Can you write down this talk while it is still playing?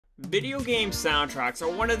Video game soundtracks are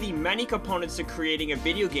one of the many components to creating a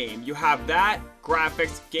video game. You have that,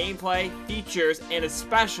 graphics, gameplay, features, and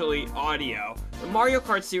especially audio. The Mario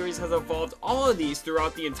Kart series has evolved all of these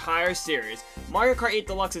throughout the entire series. Mario Kart 8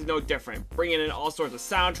 Deluxe is no different, bringing in all sorts of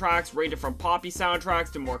soundtracks, ranging from poppy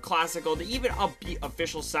soundtracks to more classical to even upbeat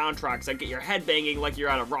official soundtracks that get your head banging like you're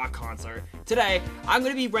at a rock concert. Today, I'm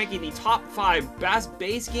going to be ranking the top 5 best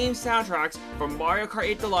base game soundtracks from Mario Kart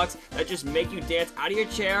 8 Deluxe that just make you dance out of your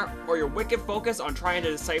chair or your wicked focus on trying to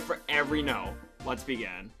decipher every note. Let's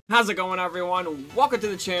begin. How's it going, everyone? Welcome to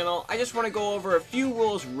the channel. I just want to go over a few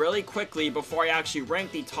rules really quickly before I actually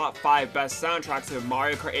rank the top 5 best soundtracks of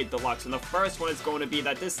Mario Kart 8 Deluxe. And the first one is going to be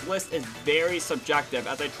that this list is very subjective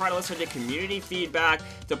as I try to listen to community feedback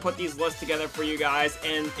to put these lists together for you guys.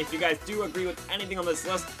 And if you guys do agree with anything on this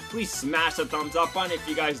list, please smash the thumbs up button. If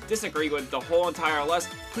you guys disagree with the whole entire list,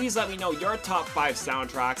 please let me know your top 5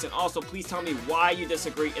 soundtracks. And also, please tell me why you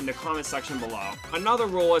disagree in the comment section below. Another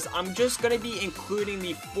rule is I'm just going to be including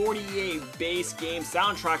the 48 base game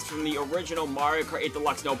soundtracks from the original Mario Kart 8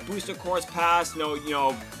 Deluxe. No booster course pass, no,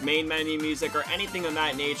 main menu music or anything of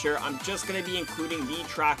that nature. I'm just going to be including the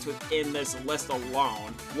tracks within this list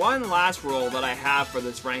alone. One last rule that I have for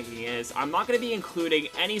this ranking is I'm not going to be including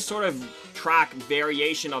any sort of track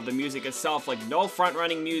variation of the music itself, like no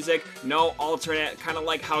front-running music, no alternate, kind of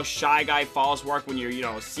like how Shy Guy Falls work when you're,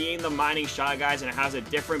 seeing the mining Shy Guys and it has a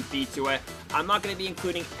different beat to it. I'm not going to be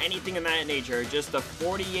including anything in that nature, just the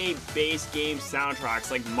 48 base game soundtracks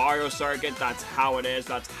like Mario Circuit. That's how it is,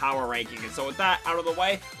 that's how we're ranking it. So with that out of the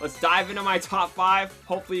way, let's dive into my top 5.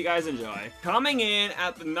 Hopefully you guys enjoy. Coming in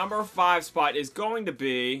at the number 5 spot is going to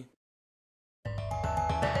be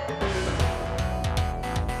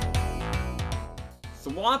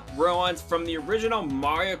Swamp Ruins from the original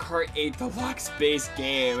Mario Kart 8 Deluxe base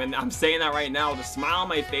game. And I'm saying that right now with a smile on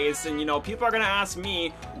my face, and people are gonna ask me,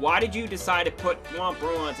 why did you decide to put Swamp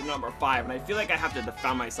Ruins at number 5? And I feel like I have to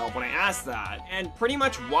defend myself when I ask that. And pretty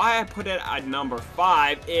much why I put it at number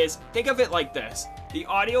 5 is, think of it like this. The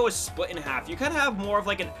audio is split in half. You kind of have more of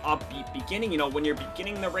like an upbeat beginning, when you're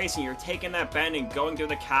beginning the race and you're taking that bend and going through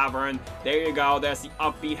the cavern. There you go, that's the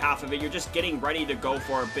upbeat half of it. You're just getting ready to go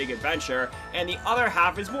for a big adventure. And the other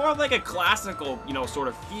half is more of like a classical, sort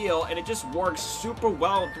of feel, and it just works super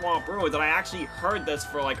well with Swamp Ruins. And I actually heard this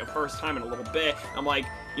for like a first time in a little bit. I'm like,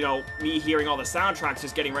 me hearing all the soundtracks,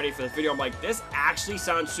 just getting ready for the video, I'm like, this actually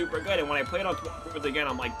sounds super good. And when I play it on Swamp Ruins again,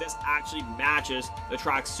 I'm like, this actually matches the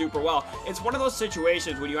track super well. It's one of those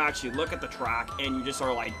situations when you actually look at the track and you just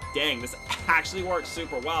are like, dang, this actually works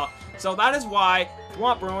super well. So that is why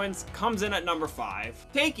Swamp Ruins comes in at number 5.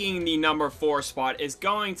 Taking the number 4 spot is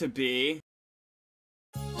going to be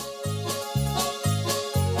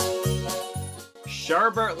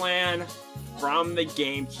Sherbert from the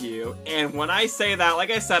GameCube. And when I say that,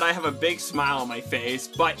 like I said, I have a big smile on my face,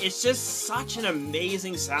 but it's just such an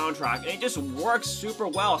amazing soundtrack, and it just works super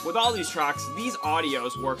well with all these tracks. These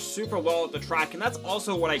audios work super well with the track, and that's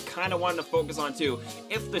also what I kind of wanted to focus on too.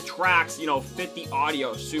 If the tracks, fit the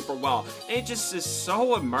audio super well, and it just is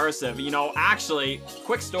so immersive. Actually,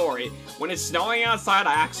 quick story, when it's snowing outside,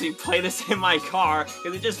 I actually play this in my car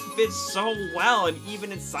because it just fits so well, and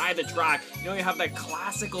even inside the track, you have that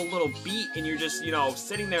classical little beat, and you're just,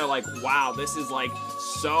 sitting there like, wow, this is like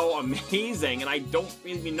so amazing, and I don't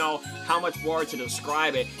really know how much more to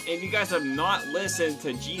describe it. And if you guys have not listened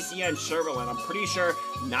to GCN Sherbert, I'm pretty sure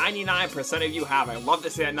 99% of you have. I love to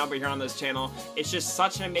say that number here on this channel. It's just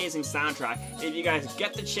such an amazing soundtrack. If you guys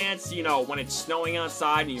get the chance, when it's snowing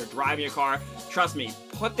outside and you're driving your car, trust me,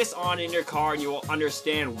 put this on in your car and you will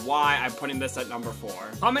understand why I'm putting this at number 4.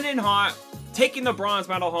 Coming in hot, taking the bronze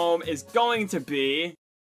medal home is going to be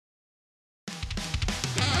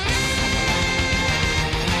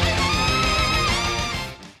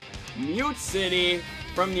Mute City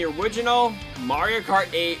from the original Mario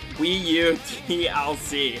Kart 8 Wii U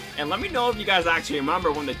DLC. And let me know if you guys actually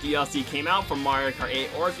remember when the DLC came out from Mario Kart 8,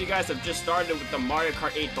 or if you guys have just started with the Mario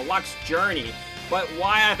Kart 8 Deluxe journey. But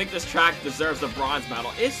why I think this track deserves the bronze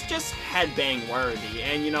medal, it's just headbang worthy.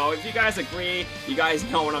 And if you guys agree, you guys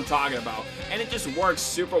know what I'm talking about. And it just works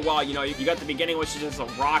super well. You got the beginning, which is just a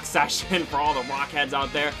rock session for all the rock heads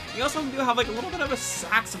out there. You also do have like a little bit of a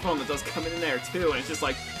saxophone that does come in there too. And it's just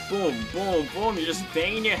like boom, boom, boom. You're just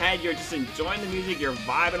banging your head. You're just enjoying the music. You're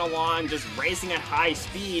vibing along, just racing at high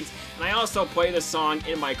speeds. And I also play this song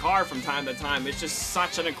in my car from time to time. It's just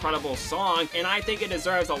such an incredible song. And I think it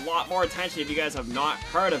deserves a lot more attention if you guys have not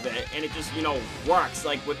heard of it. And it just, works.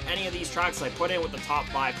 Like with any of these tracks I put in with the top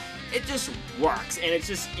 5, it just works, and it's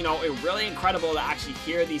just, you know, it's really incredible to actually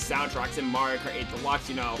hear these soundtracks in Mario Kart 8 Deluxe,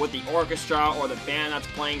 you know, with the orchestra or the band that's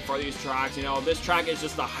playing for these tracks. You know, this track is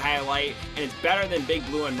just a highlight, and it's better than Big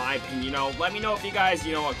Blue in my opinion. You know, let me know if you guys,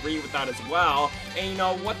 you know, agree with that as well. And you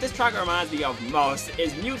know, what this track reminds me of most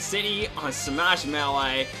is Mute City on Smash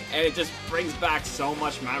Melee, and it just brings back so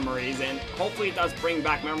much memories, and hopefully it does bring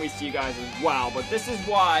back memories to you guys as well. But this is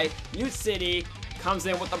why Mute City comes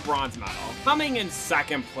in with the bronze medal. Coming in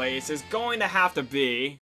second place is going to have to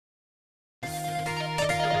be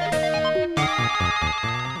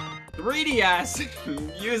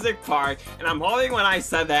 3DS Music Park. And I'm hoping when I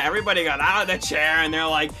said that, everybody got out of the chair and they're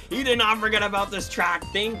like, you did not forget about this track.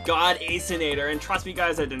 Thank God, xXaceinater. And trust me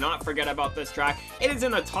guys, I did not forget about this track. It is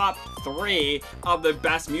in the top 3 of the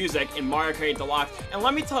best music in Mario Kart Deluxe. And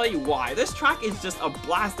let me tell you why. This track is just a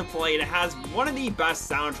blast to play, and it has one of the best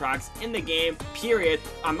soundtracks in the game, period.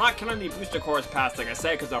 I'm not counting the booster chorus pass, like I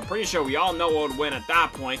said, because I'm pretty sure we all know what would win at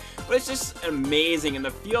that point. But it's just amazing, and the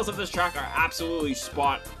feels of this track are absolutely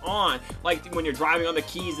spot on. Like when you're driving on the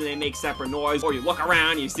keys and they make separate noise, or you look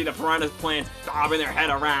around and you see the piranha plants bobbing their head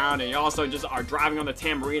around, and you also just are driving on the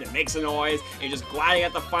tambourine, it makes a noise, and you're just gliding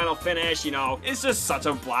at the final finish. You know, it's just such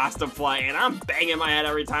a blast to play, and I'm banging my head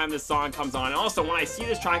every time this song comes on. And also when I see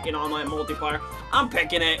this track in online multiplayer, I'm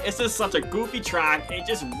picking it. It's just such a goofy track. It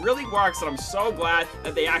just really works, and I'm so glad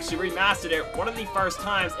that they actually remastered it one of the first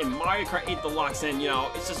times in Mario Kart 8 Deluxe, and you know,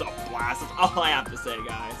 it's just a blast. That's all I have to say,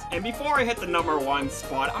 guys. And before I hit the #1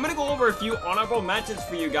 spot, I'm gonna go over a few honorable mentions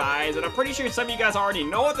for you guys, and I'm pretty sure some of you guys already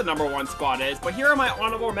know what the #1 spot is, but here are my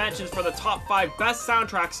honorable mentions for the top 5 best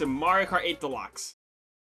soundtracks in Mario Kart 8 Deluxe.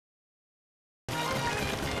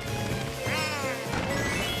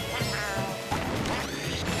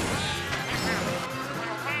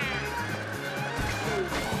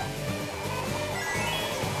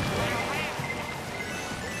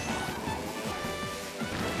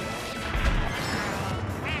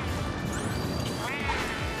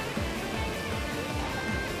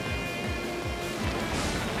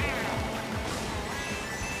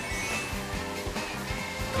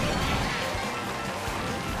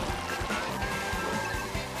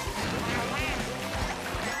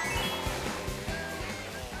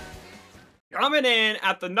 Coming in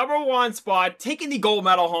at the #1 spot, taking the gold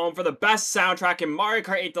medal home for the best soundtrack in Mario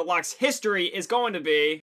Kart 8 Deluxe history is going to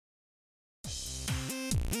be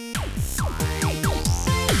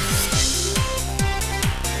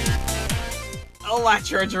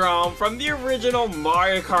Electrodrome from the original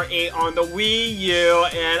Mario Kart 8 on the Wii U,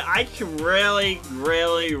 and I can really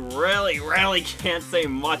can't say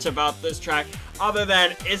much about this track other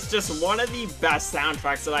than it's just one of the best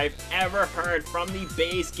soundtracks that I've ever heard from the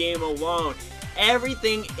base game alone.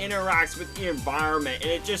 Everything interacts with the environment, and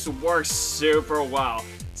it just works super well.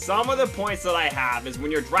 Some of the points that I have is when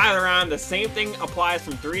you're driving around, the same thing applies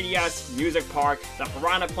from 3DS Music Park. The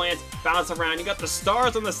piranha plants bounce around. You got the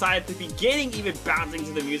stars on the side at the beginning even bouncing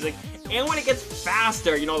to the music. And when it gets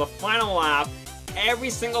faster, you know, the final lap, every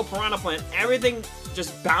single piranha plant, everything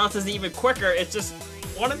just bounces even quicker. It's just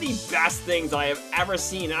one of the best things I have ever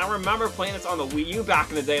seen. And I remember playing this on the Wii U back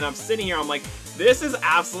in the day, and I'm sitting here, I'm like, this is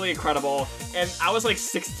absolutely incredible. And I was like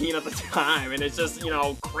 16 at the time, and it's just, you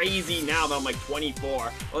know, crazy now that I'm like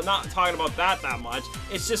 24. Well, not talking about that much.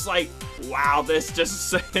 It's just like, wow, this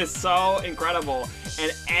just is so incredible.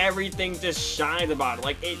 And everything just shines about it.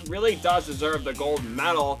 Like, it really does deserve the gold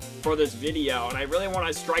medal for this video, and I really want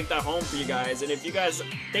to strike that home for you guys. And if you guys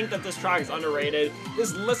think that this track is underrated,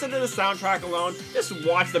 just listen to the soundtrack alone. Just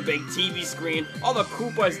watch the big TV screen, all the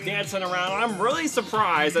Koopas dancing around. And I'm really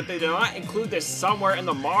surprised that they did not include this somewhere in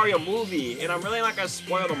the Mario movie. And I'm really not going to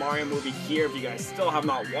spoil the Mario movie here if you guys still have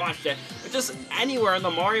not watched it. But just anywhere in the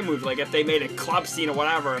Mario movie, like if they made a club scene or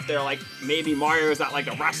whatever, if they're like, maybe Mario's at like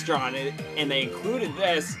a restaurant and they included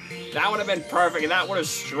this, that would have been perfect, and that would have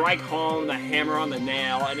strike home the hammer on the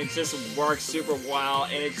nail, and it just works super well,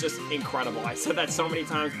 and it's just incredible. I said that so many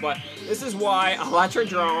times, but this is why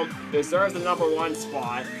Electrodrome deserves the #1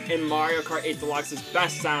 spot in Mario Kart 8 Deluxe's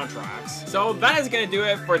best soundtracks. So that is going to do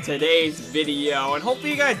it for today's video, and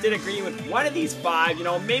hopefully you guys did agree with one of these 5. You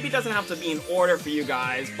know, maybe it doesn't have to be in order for you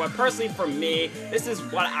guys, but personally for me, this is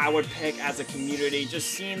what I would pick as a community,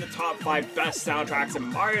 just seeing the top 5 best soundtracks in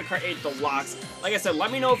Mario Kart 8 Deluxe. Like I said,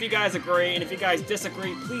 let me know if you guys agree, and if you guys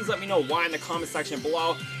disagree, please let me know why in the comment section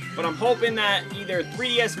below. But I'm hoping that either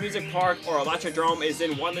 3DS Music Park or Electrodrome is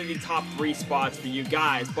in one of the top 3 spots for you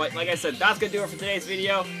guys. But like I said, that's gonna do it for today's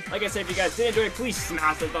video. Like I said, if you guys did enjoy it, please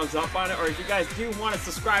smash the thumbs up on it. Or if you guys do want to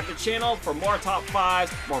subscribe to the channel for more top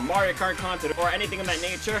 5s, more Mario Kart content, or anything of that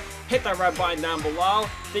nature, hit that red button down below.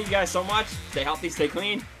 Thank you guys so much. Stay healthy, stay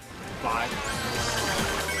clean. Bye.